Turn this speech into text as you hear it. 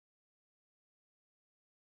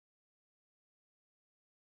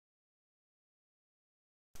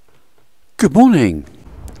Good morning!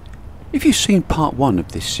 If you've seen part 1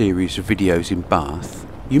 of this series of videos in Bath,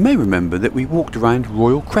 you may remember that we walked around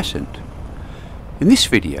Royal Crescent. In this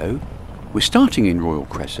video, we're starting in Royal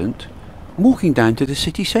Crescent and walking down to the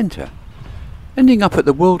city centre, ending up at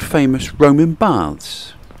the world famous Roman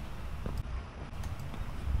baths.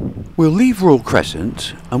 We'll leave Royal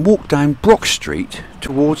Crescent and walk down Brock Street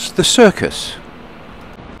towards the Circus.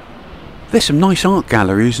 There's some nice art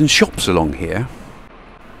galleries and shops along here.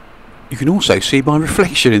 You can also see my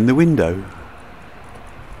reflection in the window.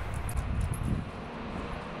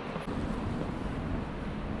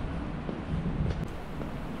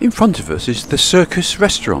 In front of us is the Circus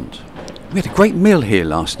restaurant. We had a great meal here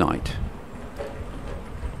last night.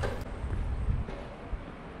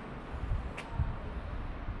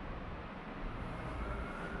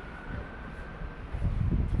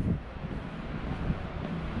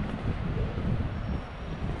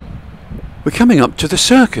 We're coming up to the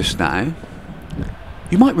Circus now.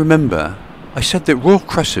 You might remember I said that Royal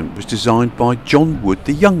Crescent was designed by John Wood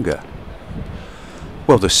the Younger.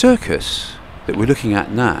 Well, the Circus that we're looking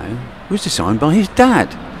at now was designed by his dad,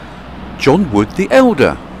 John Wood the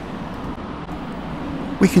Elder.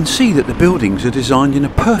 We can see that the buildings are designed in a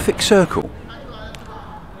perfect circle.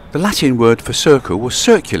 The Latin word for circle was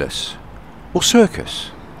circulus, or circus.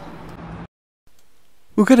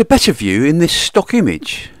 We'll get a better view in this stock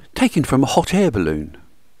image, taken from a hot air balloon.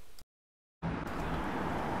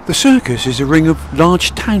 The Circus is a ring of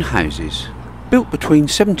large townhouses built between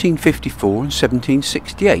 1754 and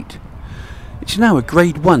 1768. It's now a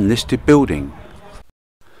Grade 1 listed building.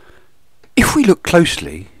 If we look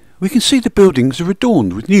closely, we can see the buildings are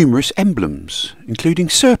adorned with numerous emblems, including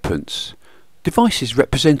serpents, devices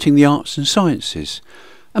representing the arts and sciences,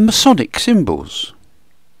 and Masonic symbols.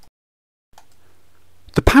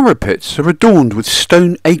 The parapets are adorned with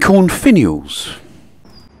stone acorn finials.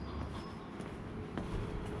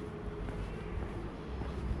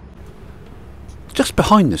 Just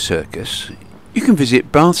behind the Circus, you can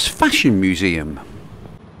visit Bath's Fashion Museum.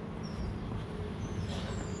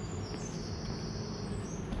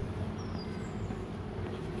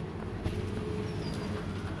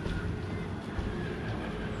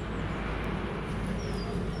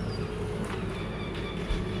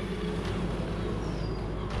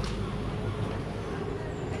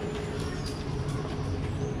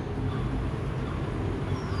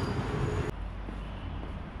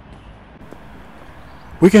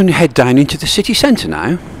 We're going to head down into the city centre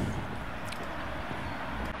now.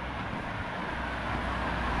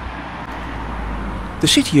 The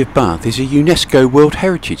city of Bath is a UNESCO World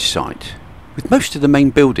Heritage site, with most of the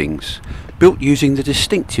main buildings built using the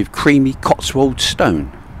distinctive creamy Cotswold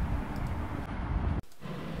stone.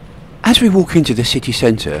 As we walk into the city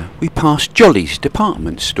centre, we pass Jolly's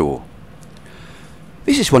department store.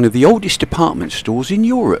 This is one of the oldest department stores in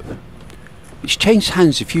Europe. It's changed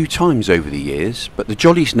hands a few times over the years, but the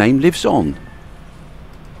Jolly's name lives on.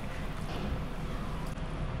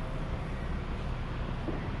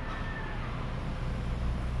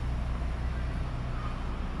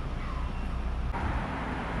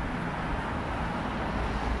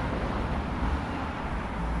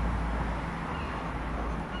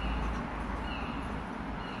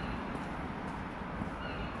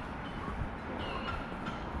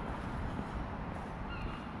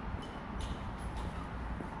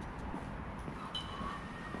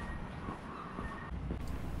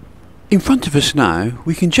 In front of us now,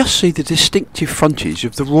 we can just see the distinctive frontage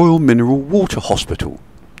of the Royal Mineral Water Hospital.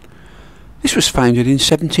 This was founded in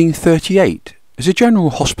 1738 as a general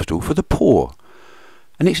hospital for the poor,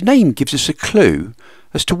 and its name gives us a clue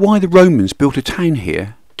as to why the Romans built a town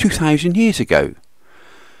here 2,000 years ago.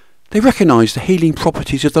 They recognised the healing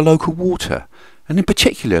properties of the local water, and in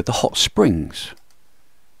particular the hot springs.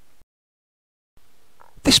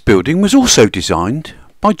 This building was also designed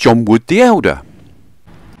by John Wood the Elder.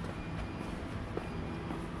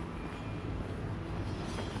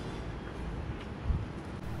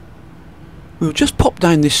 We'll just pop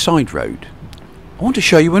down this side road. I want to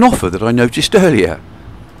show you an offer that I noticed earlier.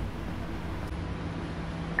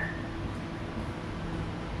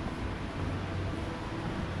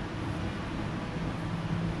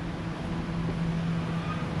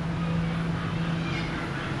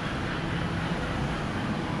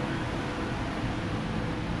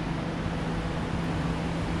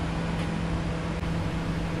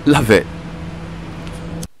 Love it.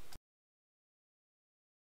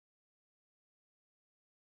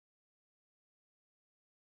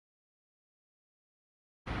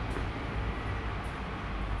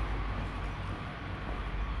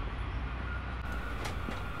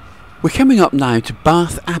 We're coming up now to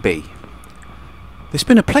Bath Abbey. There's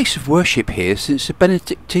been a place of worship here since the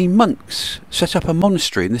Benedictine monks set up a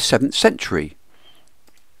monastery in the 7th century.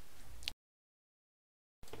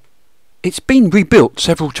 It's been rebuilt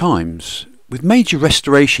several times, with major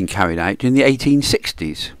restoration carried out in the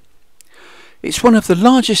 1860s. It's one of the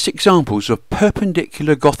largest examples of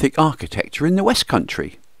perpendicular Gothic architecture in the West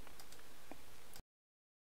Country.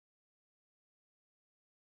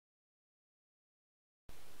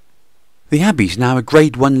 The Abbey is now a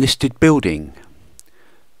Grade 1 listed building.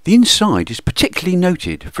 The inside is particularly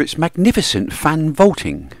noted for its magnificent fan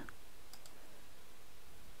vaulting.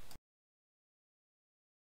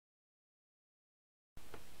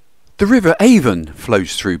 The River Avon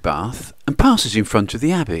flows through Bath and passes in front of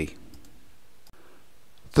the Abbey.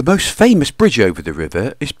 The most famous bridge over the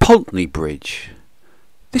river is Pulteney Bridge.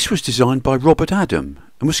 This was designed by Robert Adam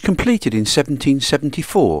and was completed in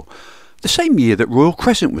 1774, the same year that Royal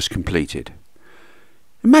Crescent was completed.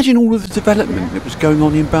 Imagine all of the development that was going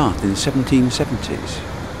on in Bath in the 1770s.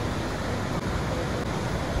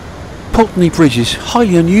 Pulteney Bridge is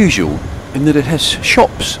highly unusual in that it has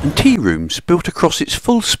shops and tea rooms built across its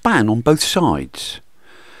full span on both sides.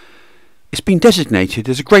 It's been designated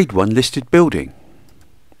as a Grade 1 listed building.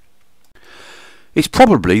 It's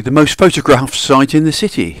probably the most photographed site in the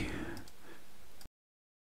city.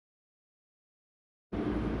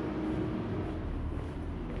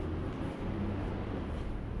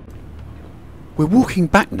 We're walking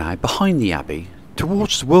back now behind the Abbey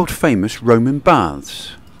towards the world famous Roman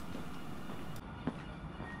baths.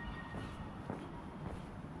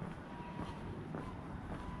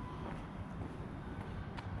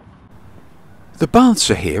 The baths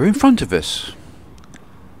are here in front of us.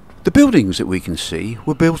 The buildings that we can see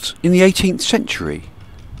were built in the 18th century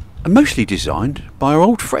and mostly designed by our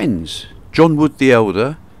old friends John Wood the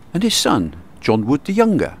Elder and his son John Wood the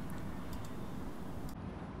Younger.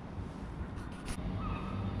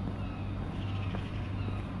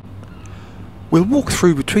 We'll walk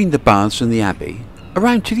through between the baths and the Abbey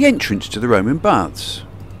around to the entrance to the Roman baths.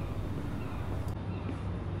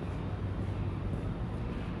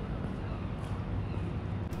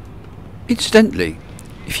 Incidentally,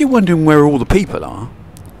 if you're wondering where all the people are,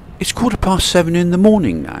 it's 7:15 in the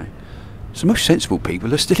morning now, so most sensible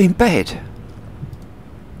people are still in bed.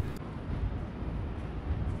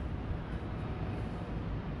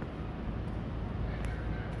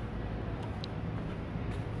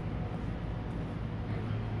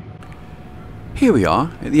 Here we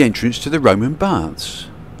are at the entrance to the Roman baths,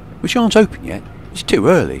 which aren't open yet, it's too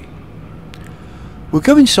early. We'll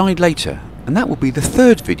go inside later, and that will be the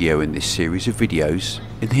third video in this series of videos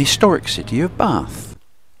in the historic city of Bath.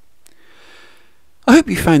 I hope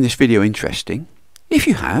you found this video interesting. If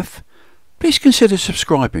you have, please consider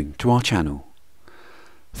subscribing to our channel.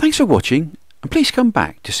 Thanks for watching, and please come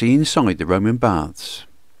back to see inside the Roman baths.